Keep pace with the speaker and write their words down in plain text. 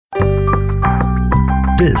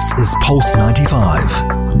This is Pulse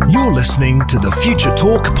 95. You're listening to the Future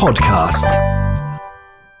Talk podcast.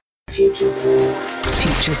 Future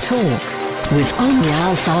Talk with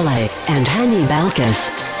Omnia Saleh and Hani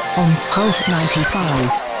Balkis on Pulse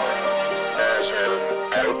 95.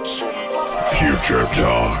 Future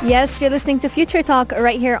Talk. Yes, you're listening to Future Talk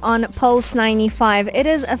right here on Pulse 95. It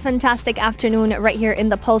is a fantastic afternoon right here in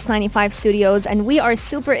the Pulse 95 studios, and we are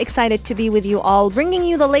super excited to be with you all, bringing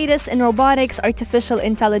you the latest in robotics, artificial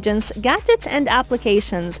intelligence, gadgets, and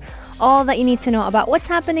applications. All that you need to know about what's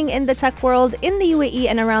happening in the tech world, in the UAE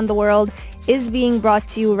and around the world is being brought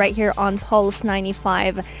to you right here on Pulse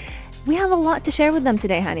 95. We have a lot to share with them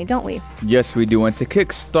today, Hani, don't we? Yes, we do. And to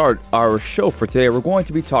kickstart our show for today, we're going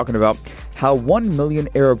to be talking about how 1 Million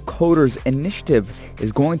Arab Coders Initiative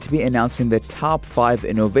is going to be announcing the top 5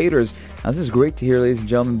 innovators. Now, this is great to hear, ladies and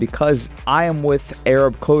gentlemen, because I am with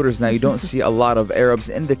Arab coders. Now, you don't see a lot of Arabs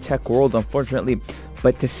in the tech world, unfortunately,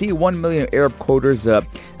 but to see 1 million Arab coders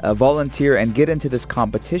volunteer and get into this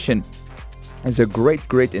competition is a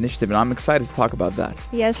great initiative, and I'm excited to talk about that.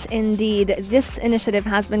 Yes, indeed. This initiative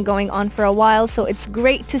has been going on for a while, so it's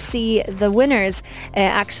great to see the winners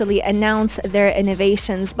actually announce their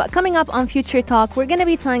innovations. But coming up on Future Talk, we're going to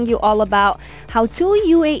be telling you all about how 2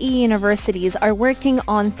 UAE universities are working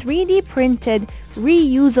on 3D printed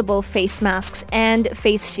reusable face masks and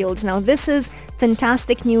face shields. Now, this is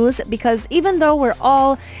fantastic news because even though we're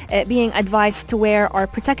all being advised to wear our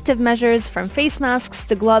protective measures from face masks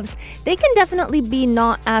to gloves, they can definitely be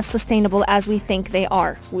not as sustainable as we think they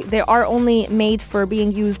are. They are only made for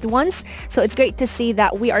being used once, so it's great to see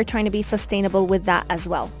that we are trying to be sustainable with that as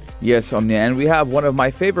well. Yes, Omnia, and we have one of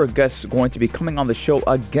my favorite guests going to be coming on the show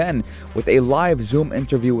again with a live Zoom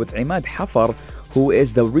interview with Emad Haffar, who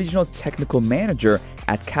is the Regional Technical Manager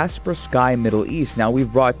at Casper Sky Middle East. Now, we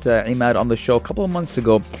brought Emad on the show a couple of months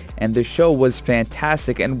ago, and the show was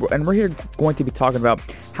fantastic. And we're here going to be talking about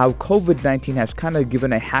how COVID-19 has kind of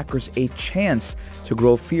given hackers a chance to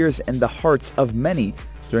grow fears in the hearts of many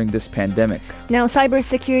during this pandemic. Now,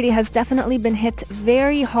 cybersecurity has definitely been hit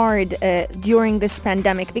very hard during this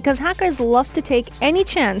pandemic because hackers love to take any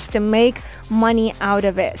chance to make money out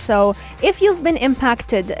of it. So if you've been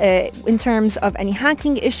impacted in terms of any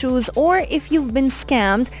hacking issues or if you've been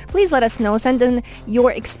scammed, please let us know. Send in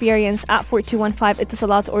your experience at 4215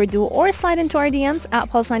 Etisalat Urdu or slide into our DMs at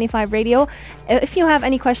Pulse 95 Radio. If you have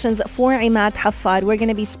any questions for Emad Haffar, we're going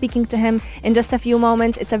to be speaking to him in just a few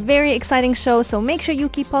moments. It's a very exciting show, so make sure you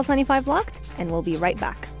keep Pulse 95 locked, and we'll be right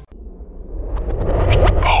back.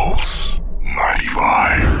 Pulse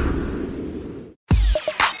 95.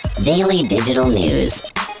 Daily digital news.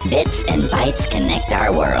 Bits and bytes connect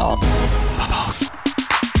our world.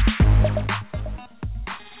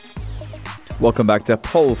 Welcome back to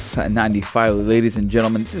Pulse 95, ladies and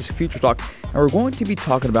gentlemen. This is Future Talk, and we're going to be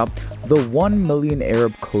talking about the 1 Million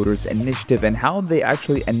Arab Coders Initiative and how they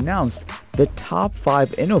actually announced the top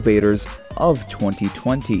 5 innovators of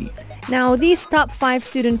 2020. Now, these top 5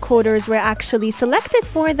 student coders were actually selected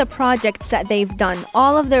for the projects that they've done.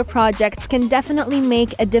 All of their projects can definitely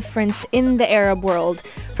make a difference in the Arab world.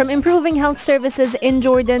 From improving health services in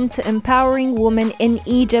Jordan to empowering women in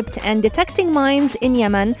Egypt and detecting mines in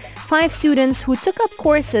Yemen, 5 students who took up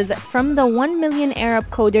courses from the 1 Million Arab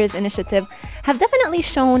Coders Initiative have definitely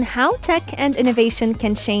shown how tech and innovation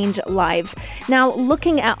can change lives. Now,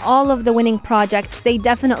 looking at all of the winning projects, they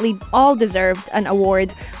definitely all deserved an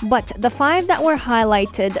award, but the 5 that were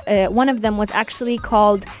highlighted, one of them was actually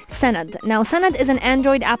called Sanad. Now, Sanad is an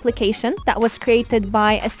Android application that was created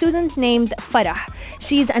by a student named Farah.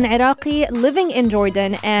 She's an Iraqi living in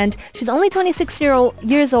Jordan, and she's only 26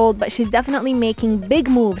 years old, but she's definitely making big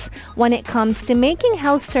moves when it comes to making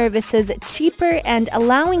health services cheaper and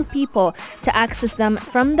allowing people to access them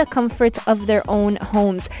from the comfort of their own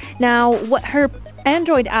homes. Now, what her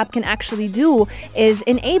Android app can actually do is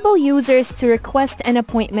enable users to request an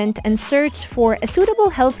appointment and search for a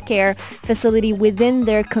suitable healthcare facility within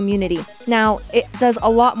their community. Now, it does a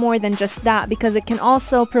lot more than just that because it can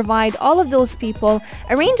also provide all of those people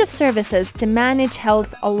a range of services to manage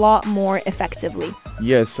health a lot more effectively.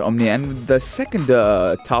 Yes, Omni. And the second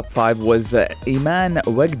top 5 was Iman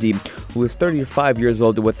Wegdi, who is 35 years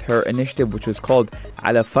old, with her initiative, which was called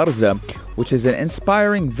Ala Farza, which is an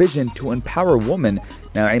inspiring vision to empower women.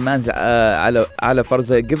 Now, Iman's Ala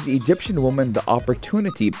Farza gives Egyptian women the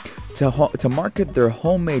opportunity to market their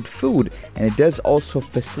homemade food, and it does also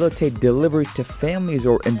facilitate delivery to families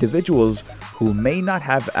or individuals who may not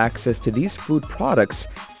have access to these food products.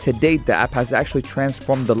 To date, the app has actually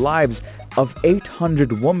transformed the lives of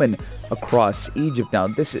 800 women across Egypt. Now,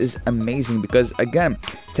 this is amazing because, again,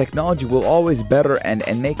 technology will always better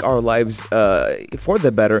and make our lives for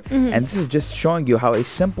the better. And this is just showing you how a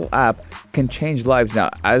simple app can change lives. Now,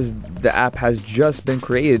 as the app has just been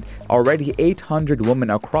created, already 800 women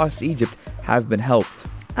across Egypt have been helped.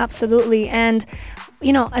 Absolutely. And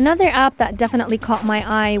another app that definitely caught my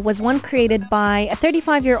eye was one created by a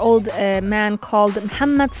 35-year-old man called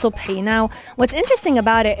Mohammed Subhi. Now, what's interesting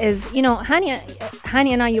about it is, Hani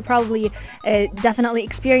and I, you probably definitely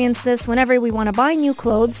experience this. Whenever we want to buy new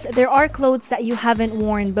clothes, there are clothes that you haven't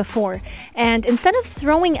worn before. And instead of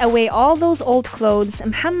throwing away all those old clothes,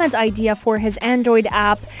 Mohammed's idea for his Android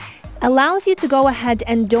app allows you to go ahead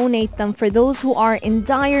and donate them for those who are in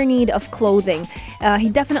dire need of clothing. He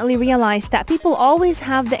definitely realized that people always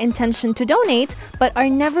have the intention to donate, but are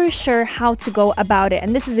never sure how to go about it.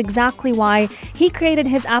 And this is exactly why he created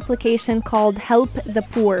his application called Help the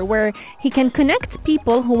Poor, where he can connect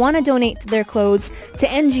people who want to donate their clothes to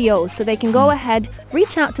NGOs so they can go ahead,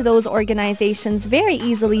 reach out to those organizations very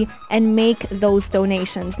easily and make those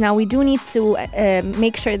donations. Now, we do need to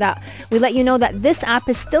make sure that we let you know that this app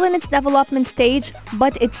is still in its development stage,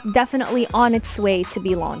 but it's definitely on its way to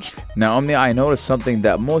be launched. Now, Omni, I noticed something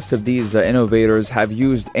that most of these innovators have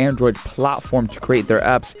used Android platform to create their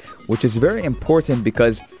apps, which is very important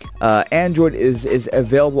because Android is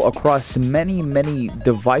available across many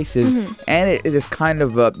devices, and it is kind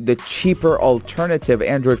of the cheaper alternative.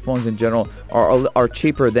 Android phones in general are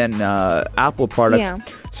cheaper than Apple products. Yeah.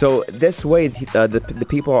 So this way, the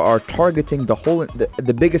people are targeting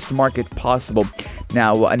the biggest market possible.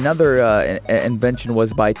 Now, another invention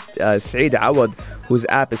was by Saeed Awad, whose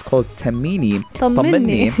app is called Tamini,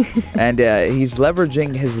 and he's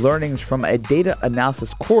leveraging his learnings from a data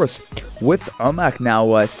analysis course with Umak.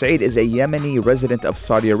 Now, Saeed is a Yemeni resident of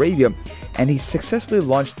Saudi Arabia, and he successfully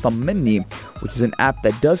launched Tamini, which is an app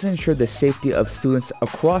that does ensure the safety of students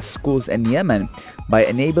across schools in Yemen by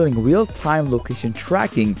enabling real-time location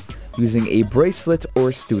tracking using a bracelet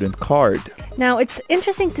or student card. Now, it's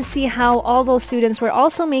interesting to see how all those students were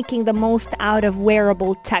also making the most out of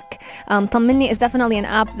wearable tech. Tammini is definitely an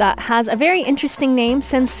app that has a very interesting name,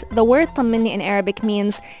 since the word Tammini in Arabic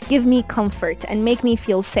means give me comfort and make me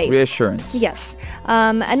feel safe. Reassurance. Yes.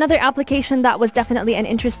 Another application that was definitely an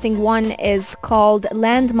interesting one is called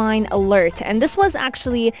Landmine Alert. And this was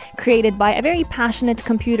actually created by a very passionate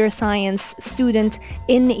computer science student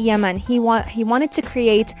in Yemen. He wanted to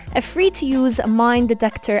create a free-to-use mine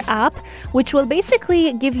detector app, which will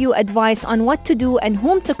basically give you advice on what to do and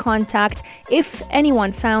whom to contact if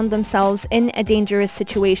anyone found themselves in a dangerous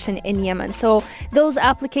situation in Yemen. So those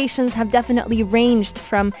applications have definitely ranged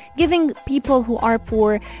from giving people who are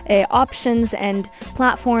poor options and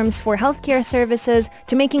platforms for healthcare services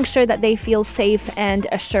to making sure that they feel safe and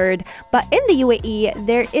assured. But in the UAE,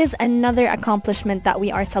 there is another accomplishment that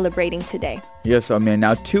we are celebrating today. Yes,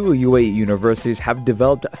 now 2 UAE universities have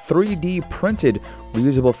developed 3D printed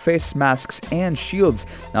reusable face masks and shields.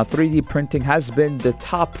 Now, 3D printing has been the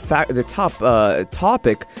top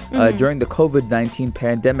topic during the COVID-19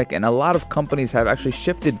 pandemic, and a lot of companies have actually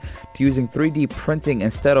shifted to using 3D printing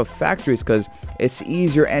instead of factories because it's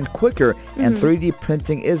easier and quicker, and 3D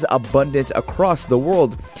printing is abundant across the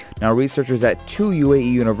world. Now, researchers at 2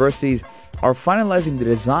 UAE universities are finalizing the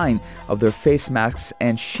design of their face masks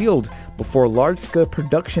and shield before large-scale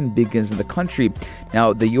production begins in the country.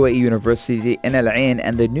 Now, the UAE University in Al Ain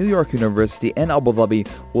and the New York University in Abu Dhabi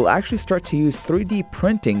will actually start to use 3D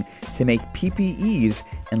printing to make PPEs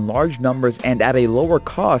in large numbers and at a lower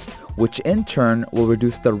cost, which in turn will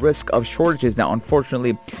reduce the risk of shortages. Now,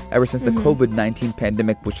 unfortunately, ever since the COVID-19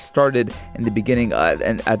 pandemic, which started in the beginning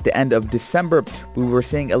and at the end of December, we were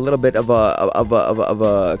seeing a little bit of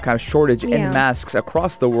a kind of shortage in masks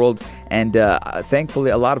across the world, and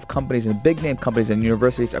thankfully, a lot of companies and big name companies and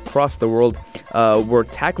universities across the world were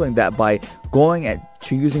tackling that by going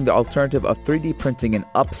to using the alternative of 3D printing and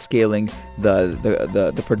upscaling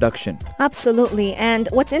the production. Absolutely. And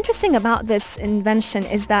what's interesting about this invention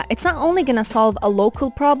is that it's not only going to solve a local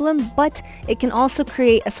problem, but it can also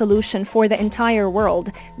create a solution for the entire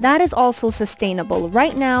world. That is also sustainable.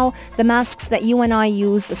 Right now, the masks that you and I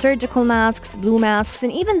use, the surgical masks, blue masks,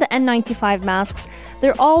 and even the N95 masks,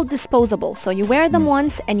 they're all disposable. So you wear them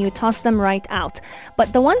once and you toss them right out.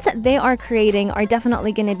 But the ones that they are creating are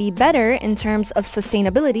definitely going to be better in terms of sustainability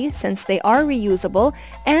sustainability, since they are reusable,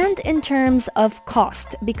 and in terms of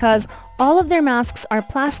cost, because all of their masks are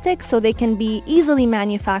plastic, so they can be easily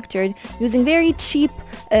manufactured using very cheap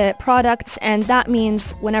products, and that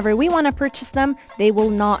means whenever we want to purchase them, they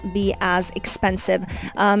will not be as expensive.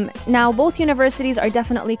 Now, both universities are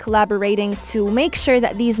definitely collaborating to make sure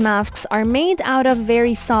that these masks are made out of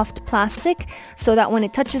very soft plastic, so that when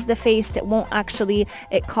it touches the face, it won't actually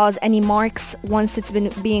cause any marks once it's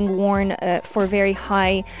been being worn for very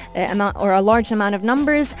high amount or a large amount of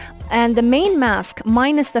numbers. And the main mask,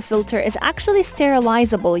 minus the filter, is actually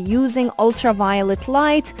sterilizable using ultraviolet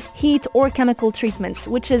light, heat, or chemical treatments,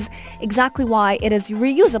 which is exactly why it is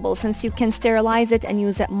reusable, since you can sterilize it and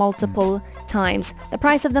use it multiple times. The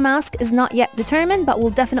price of the mask is not yet determined, but we'll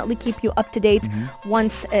definitely keep you up to date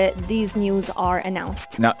once these news are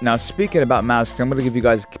announced. Now, speaking about masks, I'm going to give you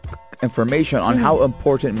guys information on how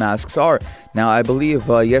important masks are. Now, I believe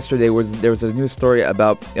yesterday there was a news story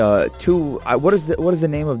about two. What is the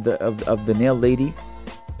name of the nail lady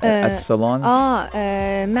at salons?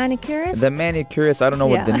 Manicurist. The manicurist. I don't know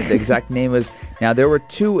what the exact name is. Now, there were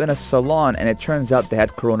two in a salon, and it turns out they had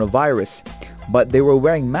coronavirus. But they were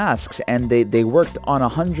wearing masks, and they worked on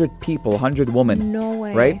 100 people, 100 women. No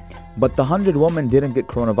way. Right? But the 100 women didn't get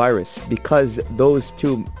coronavirus because those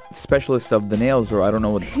two specialists of the nails, or I don't know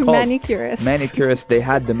what it's called. Manicurists, they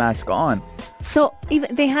had the mask on. So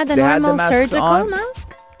even they had the normal surgical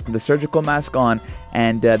mask? The surgical mask on,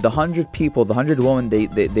 and the 100 people, the 100 women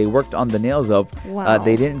they worked on the nails of,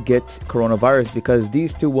 they didn't get coronavirus because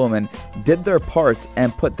these two women did their part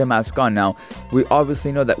and put the mask on. Now, we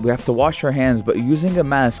obviously know that we have to wash our hands, but using a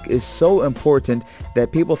mask is so important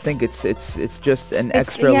that people think it's just an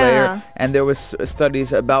extra layer. And there was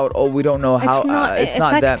studies about, we don't know how it's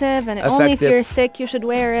not effective, and only if you're sick you should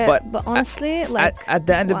wear it. But honestly, at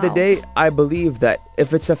the end of the day, I believe that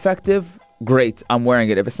if it's effective, great, I'm wearing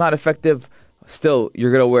it. If it's not effective, still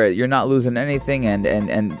you're gonna wear it. You're not losing anything, and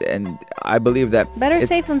I believe that better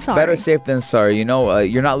safe than sorry. Better safe than sorry. You know,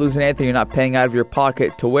 you're not losing anything. You're not paying out of your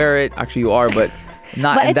pocket to wear it. Actually, you are, but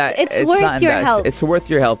not but in that. It's worth not in your that. health. It's worth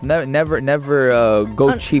your health. Never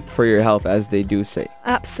go cheap for your health, as they do say.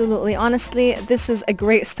 Absolutely. Honestly, this is a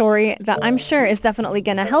great story that I'm sure is definitely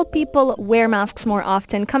going to help people wear masks more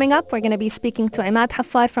often. Coming up, we're going to be speaking to Emad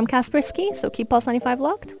Haffar from Kaspersky, so keep Pulse 95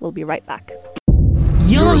 locked. We'll be right back.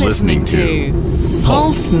 You're listening to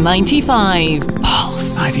Pulse 95.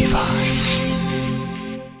 Pulse 95.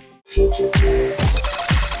 Future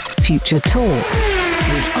Talk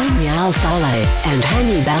with Omnia Saleh and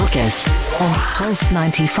Hani Balkis on Pulse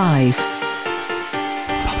 95.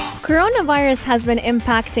 Coronavirus has been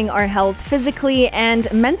impacting our health physically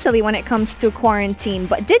and mentally when it comes to quarantine.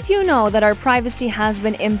 But did you know that our privacy has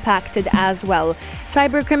been impacted as well?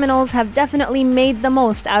 Cyber criminals have definitely made the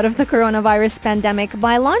most out of the coronavirus pandemic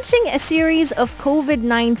by launching a series of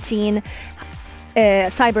COVID-19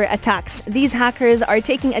 cyber attacks. These hackers are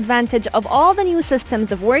taking advantage of all the new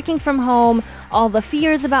systems of working from home, all the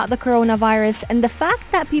fears about the coronavirus, and the fact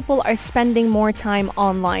that people are spending more time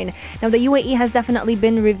online. Now, the UAE has definitely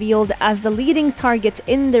been revealed as the leading target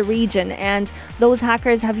in the region, and those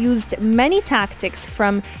hackers have used many tactics,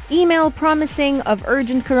 from email promising of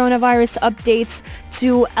urgent coronavirus updates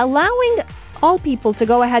to allowing all people to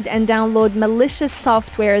go ahead and download malicious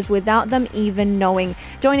softwares without them even knowing.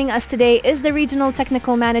 Joining us today is the Regional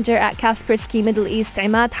Technical Manager at Kaspersky Middle East,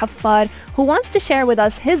 Emad Haffar, who wants to share with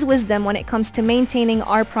us his wisdom when it comes to maintaining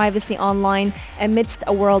our privacy online amidst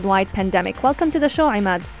a worldwide pandemic. Welcome to the show,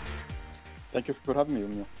 Emad. Thank you for having me,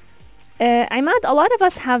 Umnia. Emad, a lot of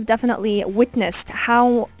us have definitely witnessed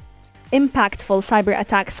how impactful cyber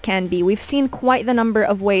attacks can be. We've seen quite the number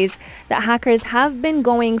of ways that hackers have been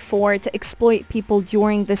going for to exploit people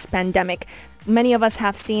during this pandemic. Many of us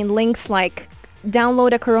have seen links like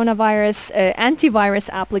download a coronavirus antivirus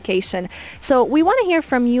application. So we want to hear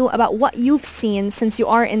from you about what you've seen since you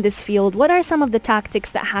are in this field. What are some of the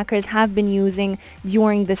tactics that hackers have been using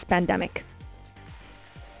during this pandemic?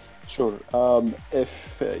 Sure.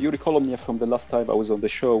 If you recall, Omnia, from the last time I was on the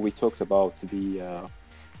show, we talked about the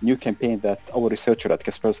new campaign that our researcher at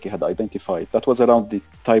Kaspersky had identified. That was around the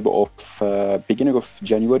time of beginning of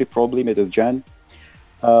January, probably middle of Jan,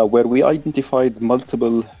 where we identified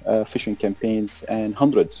multiple phishing campaigns and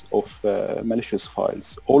hundreds of malicious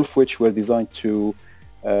files, all of which were designed to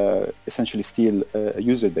essentially steal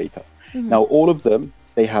user data. Mm-hmm. Now, all of them,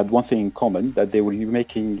 they had one thing in common, that they were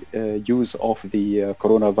making use of the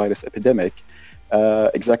coronavirus epidemic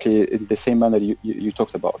exactly in the same manner you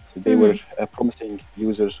talked about. They were promising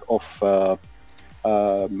users of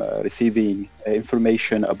receiving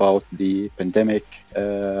information about the pandemic,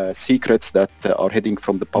 secrets that are hidden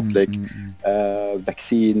from the public,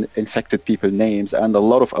 vaccine, infected people names, and a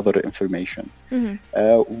lot of other information.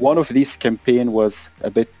 One of these campaign was a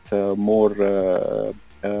bit more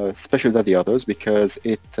special than the others because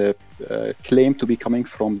it claimed to be coming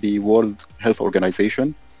from the World Health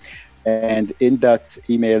Organization. And in that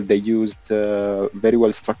email, they used very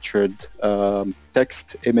well structured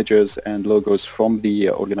text, images, and logos from the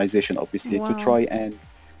organization, obviously, to try and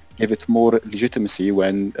give it more legitimacy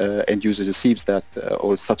when end user receives that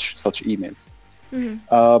or such emails.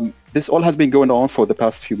 This all has been going on for the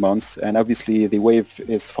past few months, and obviously the wave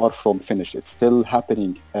is far from finished. It's still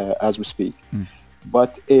happening as we speak.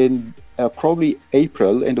 But in probably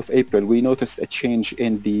end of April, we noticed a change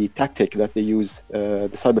in the tactic that they use,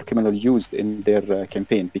 the cyber criminal used in their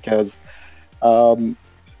campaign, because ever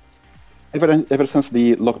since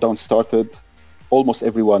the lockdown started, almost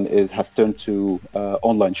everyone has turned to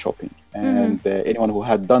online shopping, and anyone who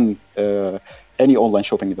had done any online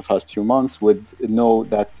shopping in the past few months would know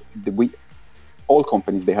that all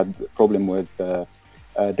companies, they had a problem with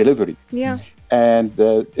delivery. And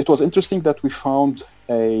it was interesting that we found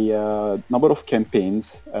a number of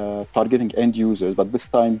campaigns targeting end users, but this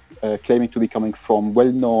time claiming to be coming from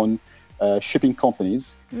well-known shipping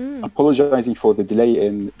companies, apologizing for the delay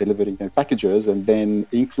in delivering their packages, and then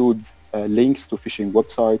include links to phishing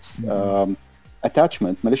websites,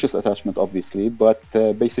 malicious attachment, obviously, but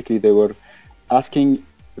basically they were asking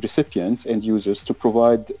recipients and users to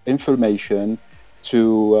provide information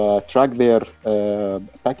to track their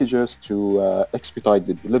packages, to expedite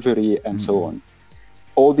the delivery, and so on.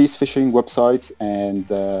 All these phishing websites and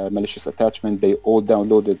malicious attachment, they all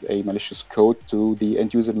downloaded a malicious code to the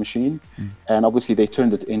end user machine, and obviously they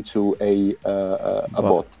turned it into a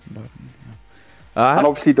bot. And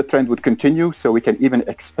obviously the trend would continue, so we can even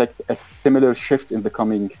expect a similar shift in the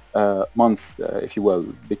coming months, if you will,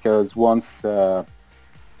 because once a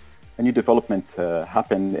new development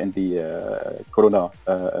happened in the corona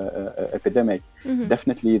epidemic,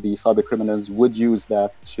 definitely the cyber criminals would use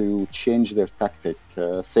that to change their tactic.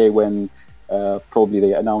 Say when probably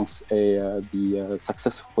they announce the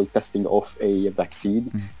successful testing of a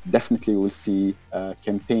vaccine, definitely we'll see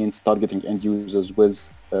campaigns targeting end users with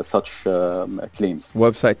such claims.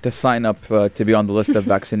 Website to sign up to be on the list of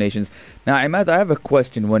vaccinations. Now, Emad, I have a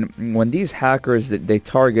question. When these hackers, they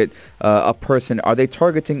target a person, are they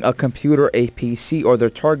targeting a computer, a PC, or they're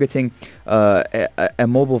targeting a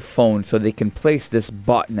mobile phone so they can place this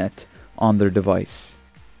botnet on their device?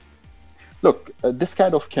 Look, this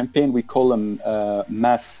kind of campaign, we call them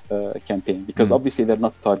mass campaign, because obviously they're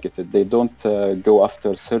not targeted. They don't go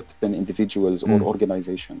after certain individuals or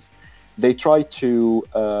organizations. They try to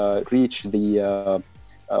reach the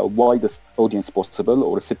widest audience possible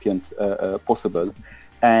or recipient possible.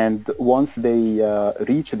 And once they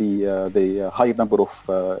reach the high number of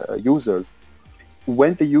users,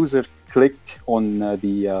 when the user click on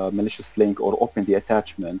the malicious link or open the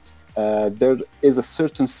attachment, there is a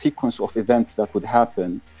certain sequence of events that would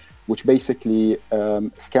happen, which basically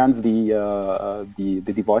scans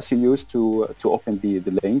the device you use to open the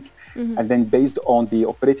link. And then based on the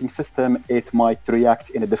operating system, it might react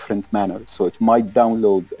in a different manner. So it might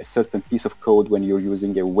download a certain piece of code when you're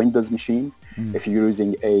using a Windows machine. If you're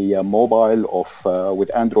using a mobile with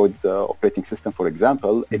Android operating system, for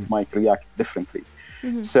example, it might react differently.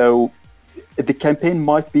 So the campaign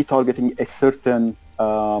might be targeting a certain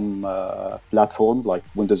platform like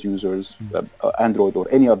Windows users, Android, or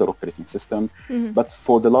any other operating system. But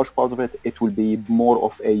for the large part of it, it will be more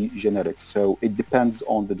of a generic. So it depends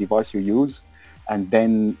on the device you use, and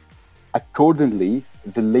then accordingly,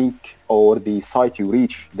 the link or the site you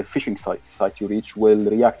reach, the phishing site you reach, will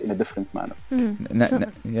react in a different manner.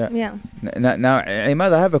 Now,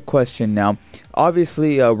 Emad, I have a question now.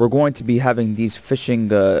 Obviously, we're going to be having these phishing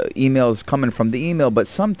emails coming from the email, but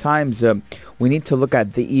sometimes we need to look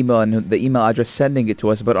at the email and the email address sending it to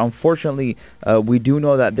us. But unfortunately, we do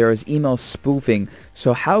know that there is email spoofing.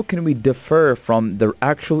 So how can we differ from the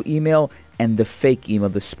actual email and the fake email,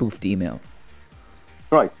 the spoofed email?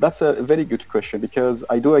 Right, that's a very good question, because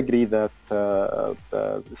I do agree that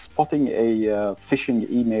spotting a phishing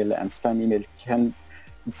email and spam email can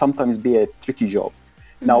sometimes be a tricky job.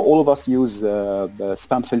 Now, all of us use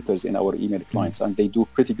spam filters in our email clients, and they do a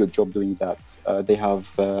pretty good job doing that. They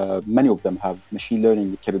have, many of them have machine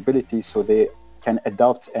learning capabilities, so they can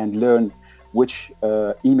adapt and learn which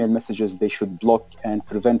email messages they should block and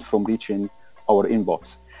prevent from reaching our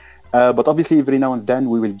inbox. But obviously, every now and then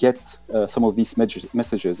we will get some of these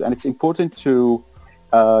messages, and it's important to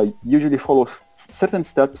usually follow certain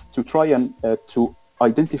steps to try and to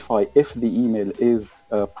identify if the email is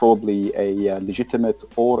probably a legitimate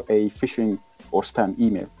or a phishing or spam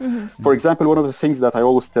email. For example, one of the things that I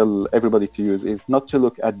always tell everybody to use is not to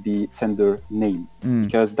look at the sender name,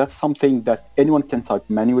 because that's something that anyone can type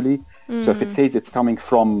manually. So if it says it's coming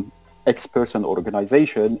from X person or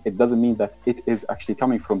organization, it doesn't mean that it is actually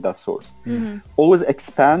coming from that source. Always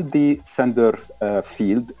expand the sender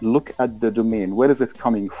field, look at the domain. Where is it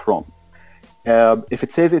coming from? If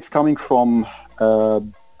it says it's coming from,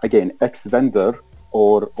 again, X vendor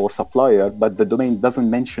or supplier, but the domain doesn't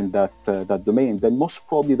mention that domain, then most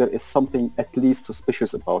probably there is something at least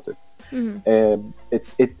suspicious about it.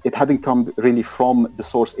 It hadn't come really from the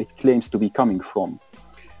source it claims to be coming from.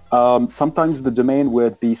 Sometimes the domain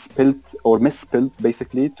would be spelled or misspelled,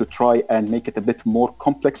 basically, to try and make it a bit more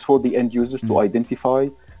complex for the end users to identify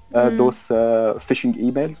those phishing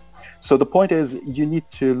emails. So the point is, you need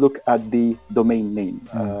to look at the domain name,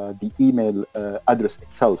 the email address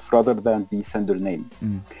itself, rather than the sender name.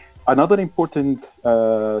 Another important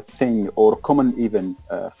thing, or common even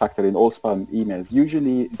factor in all spam emails,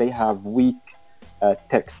 usually they have weak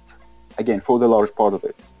text. Again, for the large part of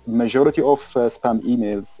it. Majority of spam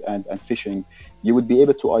emails and phishing, you would be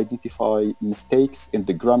able to identify mistakes in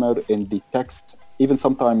the grammar, in the text, even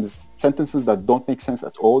sometimes sentences that don't make sense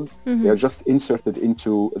at all. They are just inserted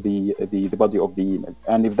into the body of the email.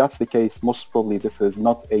 And if that's the case, most probably this is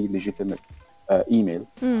not a legitimate email.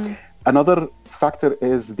 Another factor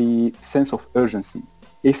is the sense of urgency.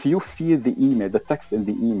 If you feel the email, the text in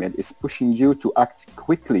the email is pushing you to act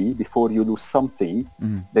quickly before you do something,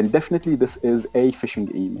 then definitely this is a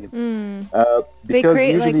phishing email. They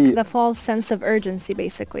create like the false sense of urgency,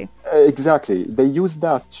 basically. Exactly. They use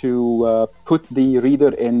that to put the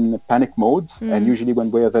reader in panic mode. And usually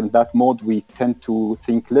when we're in that mode, we tend to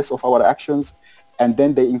think less of our actions. And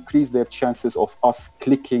then they increase their chances of us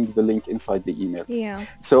clicking the link inside the email.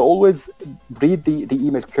 So always read the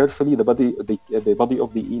email carefully, the body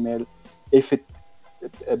of the email. If it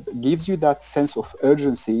gives you that sense of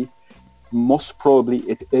urgency, most probably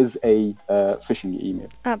it is a phishing email.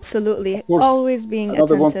 Absolutely. Always being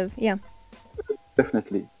attentive.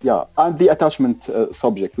 Definitely. Yeah. And the attachment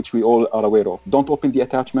subject, which we all are aware of. Don't open the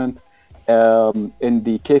attachment. In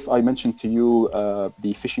the case I mentioned to you,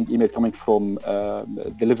 the phishing email coming from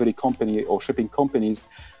delivery company or shipping companies,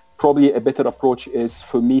 probably a better approach is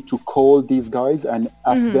for me to call these guys and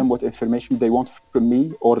ask them what information they want from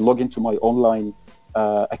me, or log into my online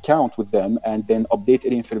account with them and then update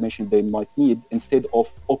any information they might need, instead of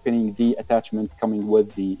opening the attachment coming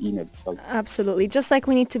with the email itself. Absolutely. Just like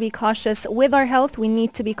we need to be cautious with our health, we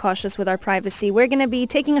need to be cautious with our privacy. We're going to be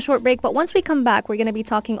taking a short break, but once we come back, we're going to be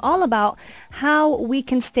talking all about how we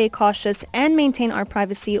can stay cautious and maintain our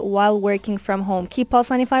privacy while working from home. Keep Pulse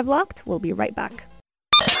 95 locked. We'll be right back.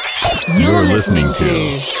 You're listening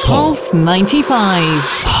to Pulse 95.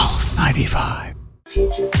 Pulse 95.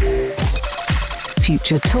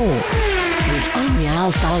 Future Talk with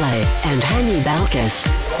Omni Saleh and Hani Balkis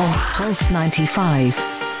on Pulse 95.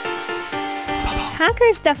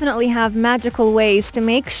 Hackers definitely have magical ways to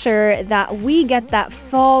make sure that we get that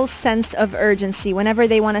false sense of urgency whenever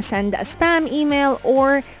they want to send a spam email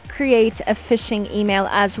or create a phishing email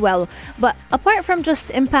as well. But apart from just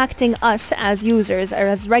impacting us as users or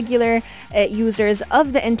as regular users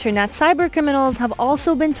of the internet, cyber criminals have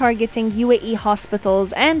also been targeting UAE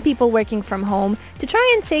hospitals and people working from home to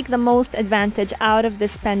try and take the most advantage out of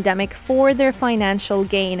this pandemic for their financial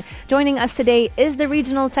gain. Joining us today is the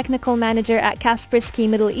Regional Technical Manager at Kaspersky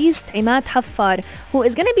Middle East, Emad Haffar, who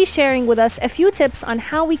is going to be sharing with us a few tips on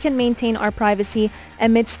how we can maintain our privacy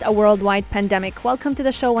amidst a worldwide pandemic. Welcome to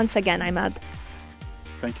the show once again, Emad.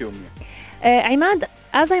 Thank you, Omnia. Emad,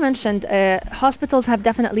 as I mentioned, hospitals have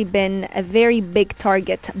definitely been a very big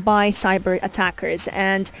target by cyber attackers,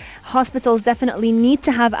 and hospitals definitely need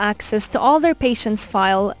to have access to all their patients'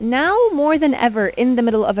 file now more than ever in the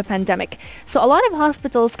middle of a pandemic. So a lot of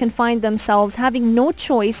hospitals can find themselves having no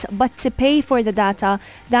choice but to pay for the data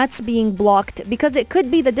that's being blocked, because it could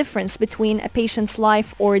be the difference between a patient's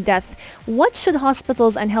life or death. What should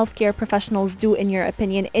hospitals and healthcare professionals do, in your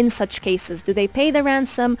opinion, in such cases? Do they pay the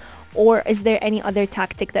ransom, or is there any other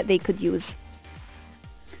tactic that they could use?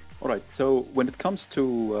 All right. So when it comes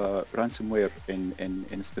to ransomware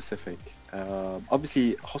in specific,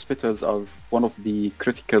 obviously hospitals are one of the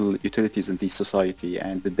critical utilities in the society,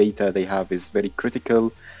 and the data they have is very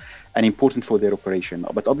critical and important for their operation.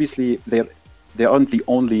 But obviously they aren't the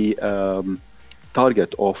only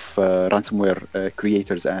target of ransomware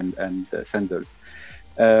creators and senders.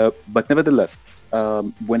 But nevertheless,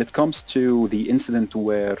 when it comes to the incident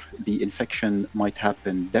where the infection might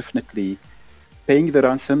happen, definitely paying the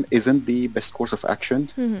ransom isn't the best course of action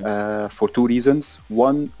for two reasons.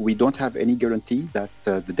 One, we don't have any guarantee that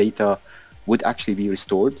the data would actually be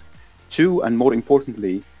restored. Two, and more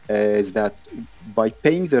importantly, is that by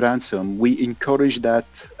paying the ransom, we encourage that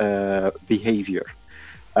behavior.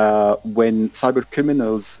 When cyber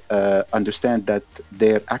criminals understand that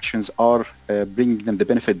their actions are bringing them the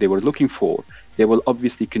benefit they were looking for, they will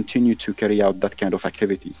obviously continue to carry out that kind of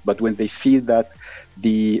activities. But when they feel that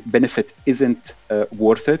the benefit isn't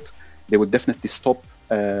worth it, they will definitely stop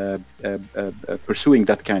pursuing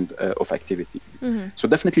that kind of activity. So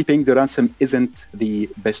definitely paying the ransom isn't the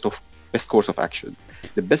best course of action.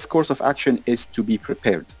 The best course of action is to be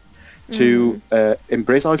prepared, to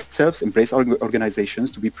embrace ourselves, embrace our organizations,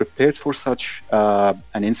 to be prepared for such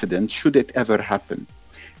an incident should it ever happen.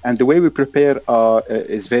 And the way we prepare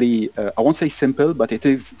is very, I won't say simple, but it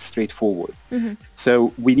is straightforward.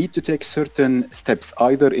 So we need to take certain steps,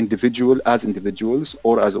 either as individuals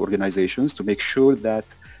or as organizations, to make sure that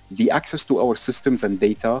the access to our systems and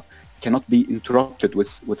data cannot be interrupted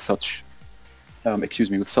with such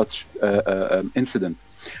incident.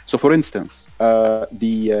 So, for instance,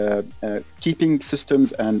 keeping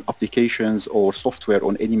systems and applications or software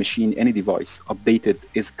on any machine, any device updated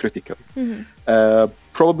is critical.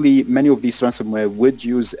 Probably many of these ransomware would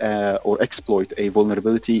use or exploit a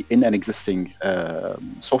vulnerability in an existing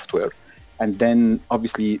software, and then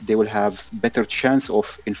obviously they will have better chance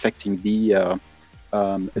of infecting the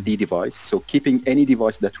device. So keeping any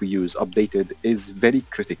device that we use updated is very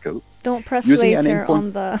critical. Don't press later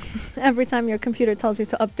on every time your computer tells you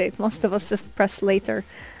to update. Most of us just press later.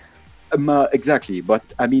 Exactly, but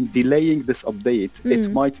I mean, delaying this update,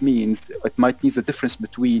 it might mean the difference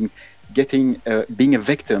between being a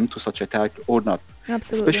victim to such attack or not.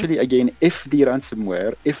 Absolutely. Especially again, if the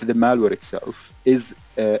ransomware, if the malware itself is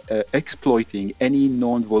exploiting any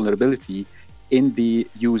known vulnerability in the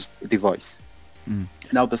used device.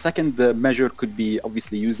 Now, the second measure could be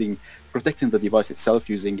obviously protecting the device itself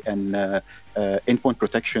using an endpoint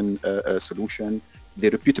protection solution. The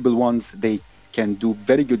reputable ones, they can do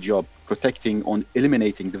very good job protecting on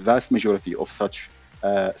eliminating the vast majority of such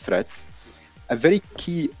threats. A very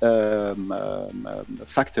key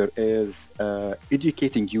factor is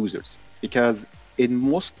educating users, because in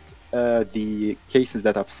most the cases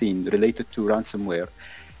that I've seen related to ransomware,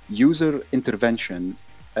 user intervention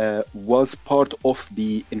was part of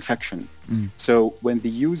the infection. So when the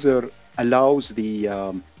user allows the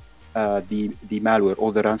malware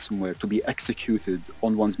or the ransomware to be executed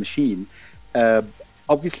on one's machine,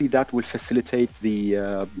 obviously that will facilitate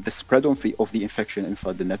the spread of the infection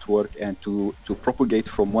inside the network and to propagate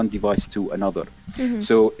from one device to another.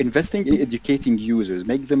 So investing in educating users,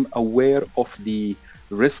 make them aware of the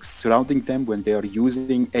risks surrounding them when they are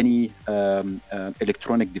using any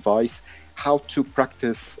electronic device, how to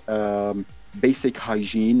practice basic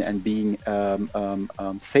hygiene and being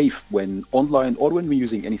safe when online or when we're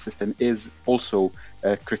using any system is also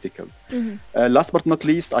critical. Last but not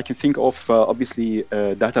least, I can think of obviously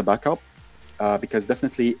data backup, because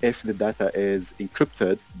definitely if the data is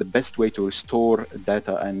encrypted, the best way to restore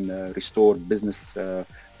data and restore business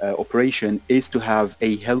operation is to have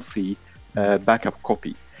a healthy backup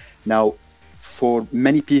copy. Now, for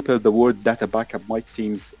many people, the word data backup might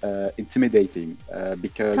seem intimidating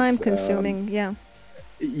because time-consuming.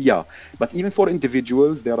 Yeah, but even for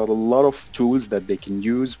individuals, there are a lot of tools that they can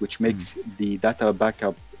use, which makes the data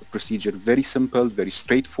backup procedure very simple, very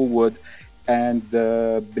straightforward. And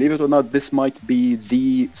believe it or not, this might be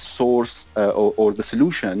the source or the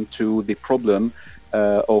solution to the problem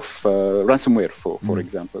of ransomware, for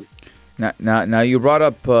example. Now you brought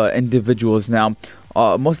up individuals. Now,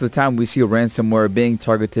 most of the time we see ransomware being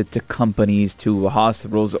targeted to companies, to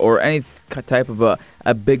hospitals, or any type of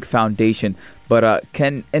a big foundation. But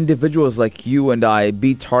can individuals like you and I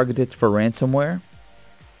be targeted for ransomware?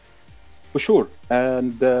 For sure.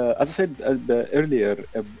 And as I said earlier,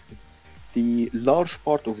 the large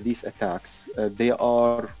part of these attacks, they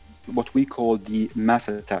are what we call the mass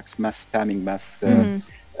attacks, mass spamming, mass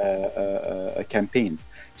campaigns.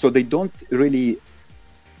 So they don't really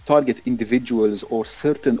target individuals or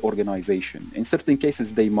certain organization. In certain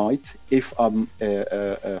cases, they might, if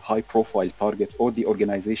a high-profile target or the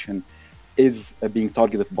organization is being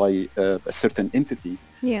targeted by a certain entity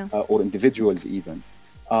or individuals even.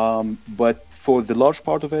 But for the large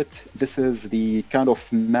part of it, this is the kind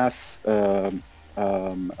of mass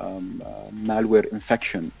malware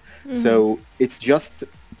infection. So it's just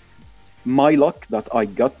my luck that I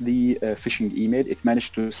got the phishing email. It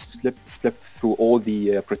managed to slip through all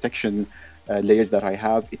the protection layers that I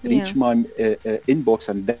have. It reached my inbox,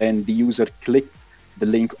 and then the user clicked the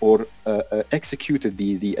link or executed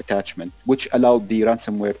the attachment, which allowed the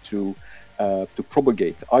ransomware to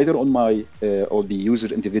propagate either on my or the user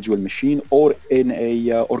individual machine or in a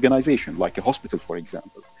organization like a hospital, for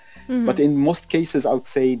example. But in most cases, I would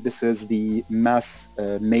say this is the mass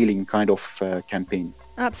mailing kind of campaign.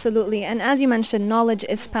 Absolutely. And as you mentioned, knowledge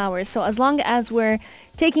is power. So as long as we're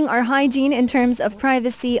taking our hygiene in terms of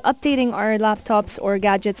privacy, updating our laptops or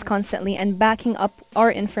gadgets constantly, and backing up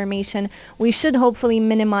our information, we should hopefully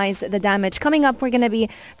minimize the damage. Coming up, we're going to be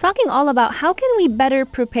talking all about how can we better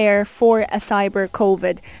prepare for a cyber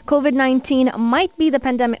COVID. COVID-19 might be the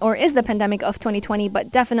pandemic or is the pandemic of 2020,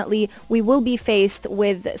 but definitely we will be faced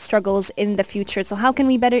with struggles in the future. So how can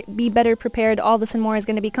we be better prepared? All this and more is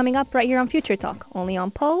going to be coming up right here on Future Talk, only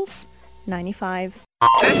on Pulse 95.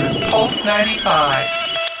 This is Pulse 95.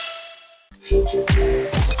 Future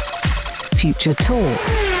Talk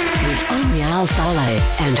with Omnia Saleh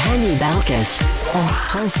and Hani Balkis on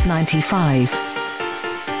Pulse 95.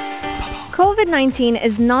 COVID-19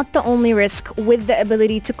 is not the only risk with the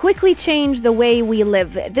ability to quickly change the way we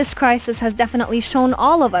live. This crisis has definitely shown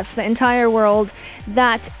all of us, the entire world,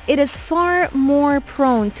 that it is far more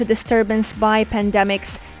prone to disturbance by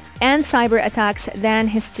pandemics and cyber attacks than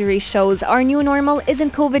history shows. Our new normal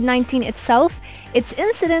isn't COVID-19 itself, it's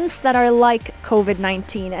incidents that are like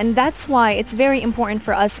COVID-19. And that's why it's very important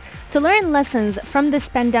for us to learn lessons from this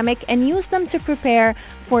pandemic and use them to prepare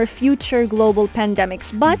for future global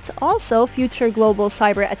pandemics, but also future global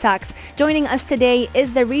cyber attacks. Joining us today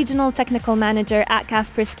is the Regional Technical Manager at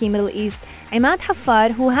Kaspersky Middle East, Emad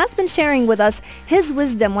Haffar, who has been sharing with us his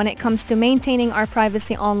wisdom when it comes to maintaining our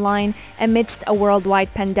privacy online amidst a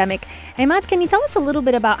worldwide pandemic. Emad, can you tell us a little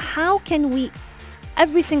bit about how can we,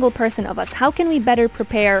 every single person of us, how can we better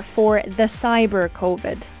prepare for the cyber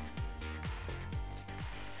COVID?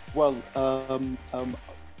 Well,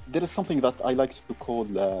 there is something that I like to call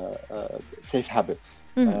safe habits.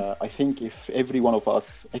 I think if every one of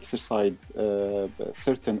us exercised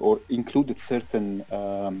certain or included certain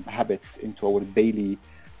habits into our daily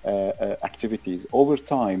activities, over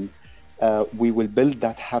time, we will build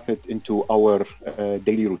that habit into our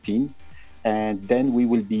daily routine, and then we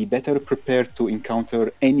will be better prepared to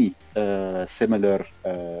encounter any similar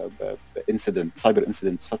cyber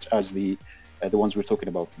incident, such as the ones we're talking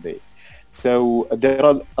about today. So there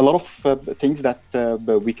are a lot of things that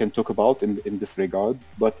we can talk about in this regard.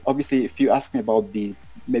 But obviously, if you ask me about the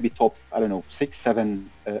maybe top, 6, 7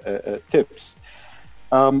 tips,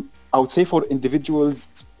 I would say for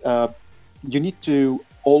individuals, you need to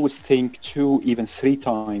always think 2, even 3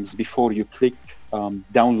 times before you click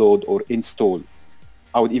download or install.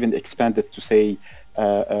 I would even expand it to say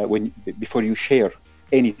before you share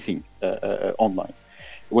anything online.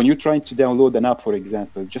 When you're trying to download an app, for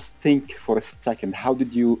example, just think for a second, how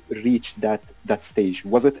did you reach that stage?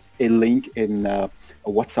 Was it a link in a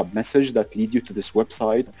WhatsApp message that lead you to this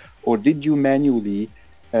website? Or did you manually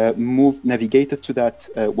navigated to that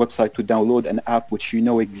website to download an app which you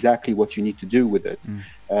know exactly what you need to do with it?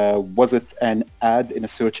 Was it an ad in a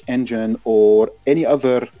search engine or any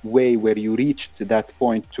other way where you reached to that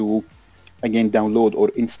point to, again, download or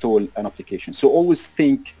install an application? So always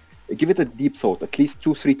think, give it a deep thought, at least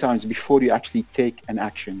 2-3 times before you actually take an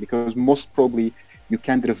action, because most probably you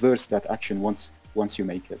can't reverse that action once you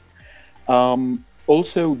make it.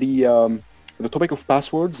 Also, the topic of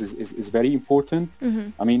passwords is very important.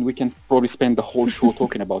 I mean, we can probably spend the whole show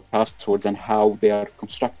talking about passwords and how they are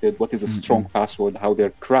constructed, what is a strong password, how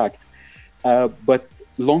they're cracked. But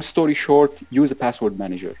long story short, use a password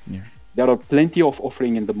manager. Yeah. There are plenty of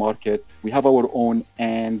offering in the market. We have our own,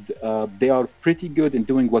 and they are pretty good in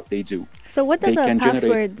doing what they do. So what does a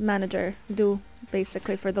password manager do,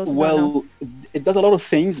 basically, for those who don't know? It does a lot of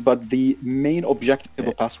things, but the main objective of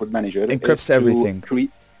a password manager encrypts everything.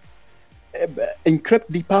 Encrypt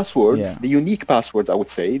the passwords, the unique passwords, I would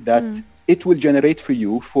say, that it will generate for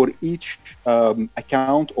you for each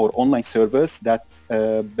account or online service that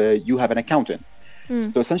you have an account in.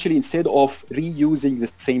 So essentially, instead of reusing the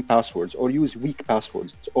same passwords or use weak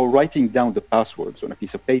passwords or writing down the passwords on a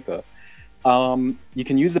piece of paper, you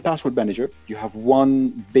can use the password manager. You have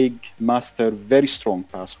one big master, very strong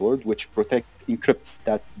password, which encrypts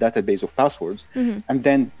that database of passwords. And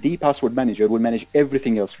then the password manager will manage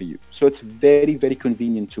everything else for you. So it's very, very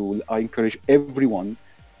convenient tool. I encourage everyone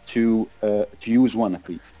to use one at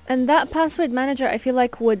least. And that password manager, I feel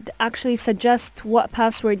like, would actually suggest what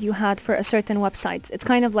password you had for a certain website. It's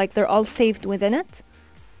kind of like they're all saved within it.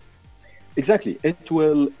 Exactly. It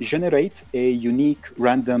will generate a unique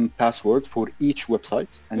random password for each website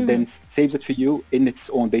and then saves it for you in its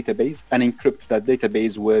own database and encrypts that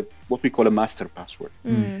database with what we call a master password.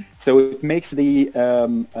 So it makes the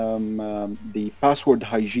password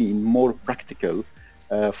hygiene more practical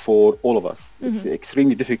for all of us. It's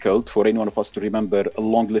extremely difficult for any one of us to remember a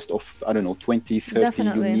long list of, 20, 30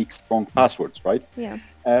 Definitely. unique, strong passwords, right? Yeah.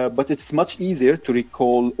 But it's much easier to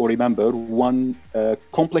recall or remember one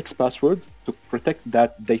complex password to protect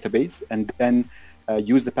that database and then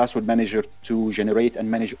use the password manager to generate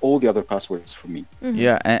and manage all the other passwords for me.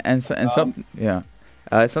 Yeah,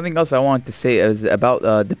 something else I want to say is about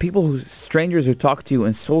the people strangers who talk to you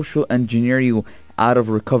and social engineer you out of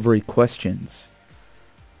recovery questions.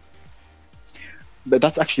 But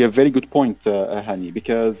that's actually a very good point, Hani,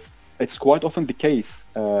 because it's quite often the case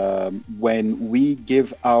when we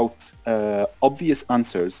give out obvious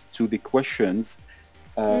answers to the questions,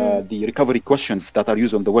 the recovery questions that are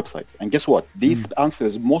used on the website. And guess what? These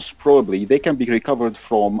answers, most probably, they can be recovered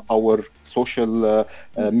from our social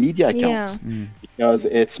media accounts because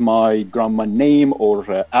it's my grandma name or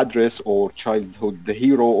address or childhood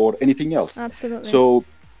hero or anything else. Absolutely. So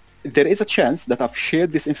there is a chance that I've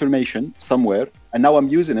shared this information somewhere and now I'm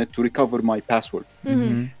using it to recover my password.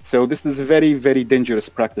 So this is a very, very dangerous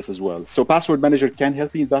practice as well. So password manager can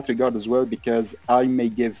help me in that regard as well, because I may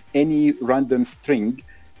give any random string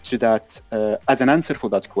to that as an answer for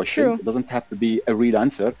that question. True. It doesn't have to be a real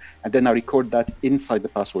answer. And then I record that inside the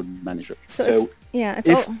password manager. So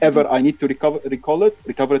if ever I need to recover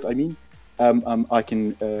it, I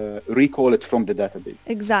can recall it from the database.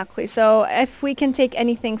 Exactly. So if we can take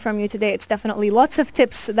anything from you today, it's definitely lots of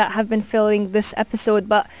tips that have been filling this episode,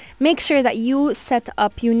 but make sure that you set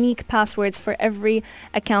up unique passwords for every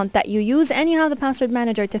account that you use, and you have the password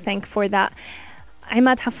manager to thank for that.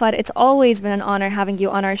 Emad Haffar, it's always been an honor having you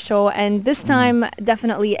on our show, and this time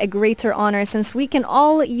definitely a greater honor since we can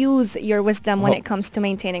all use your wisdom when it comes to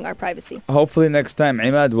maintaining our privacy. Hopefully next time,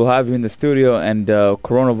 Emad, we'll have you in the studio and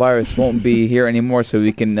coronavirus won't be here anymore, so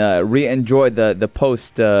we can re-enjoy the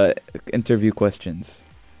post-interview questions.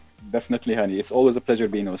 Definitely, Hani. It's always a pleasure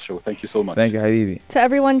being on the show. Thank you so much. Thank you, Habibi. To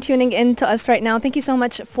everyone tuning in to us right now, thank you so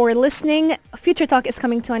much for listening. Future Talk is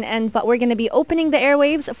coming to an end, but we're going to be opening the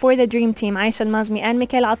airwaves for the Dream Team. Aisha Al-Mazmi and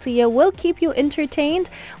Mikhail Atiyah will keep you entertained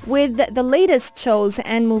with the latest shows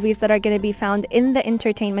and movies that are going to be found in the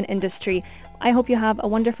entertainment industry. I hope you have a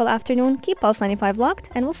wonderful afternoon. Keep Pulse 95 locked,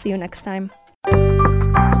 and we'll see you next time.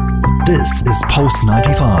 This is Pulse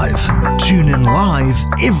 95. Tune in live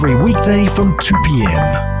every weekday from 2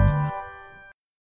 p.m.